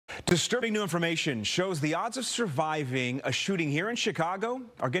Disturbing new information shows the odds of surviving a shooting here in Chicago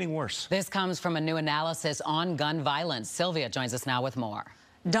are getting worse. This comes from a new analysis on gun violence. Sylvia joins us now with more.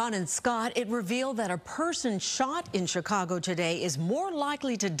 Don and Scott, it revealed that a person shot in Chicago today is more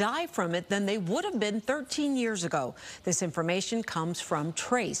likely to die from it than they would have been 13 years ago. This information comes from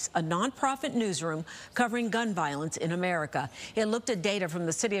Trace, a nonprofit newsroom covering gun violence in America. It looked at data from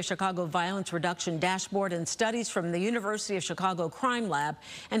the City of Chicago Violence Reduction Dashboard and studies from the University of Chicago Crime Lab.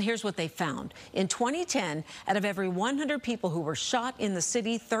 And here's what they found. In 2010, out of every 100 people who were shot in the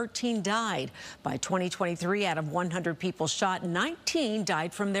city, 13 died. By 2023, out of 100 people shot, 19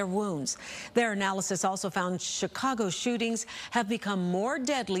 died from their wounds. Their analysis also found Chicago shootings have become more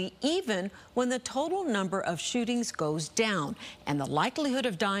deadly even when the total number of shootings goes down. And the likelihood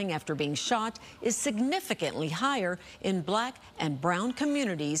of dying after being shot is significantly higher in Black and brown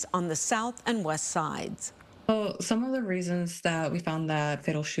communities on the south and west sides. So some of the reasons that we found that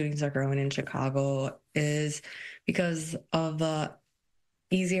fatal shootings are growing in Chicago is because of the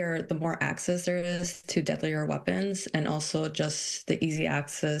more access there is to deadlier weapons, and also just the easy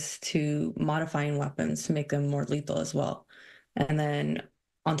access to modifying weapons to make them more lethal as well. And then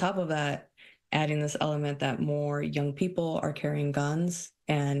on top of that, adding this element that more young people are carrying guns,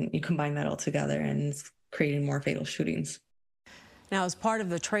 and you combine that all together and it's creating more fatal shootings. Now, as part of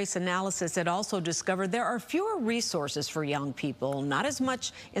the Trace analysis, it also discovered there are fewer resources for young people, not as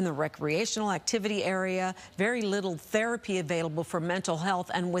much in the recreational activity area, very little therapy available for mental health,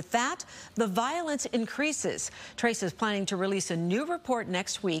 and with that, the violence increases. Trace is planning to release a new report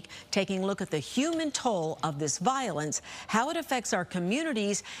next week, taking a look at the human toll of this violence, how it affects our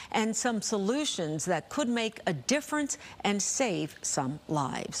communities, and some solutions that could make a difference and save some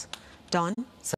lives. Dawn?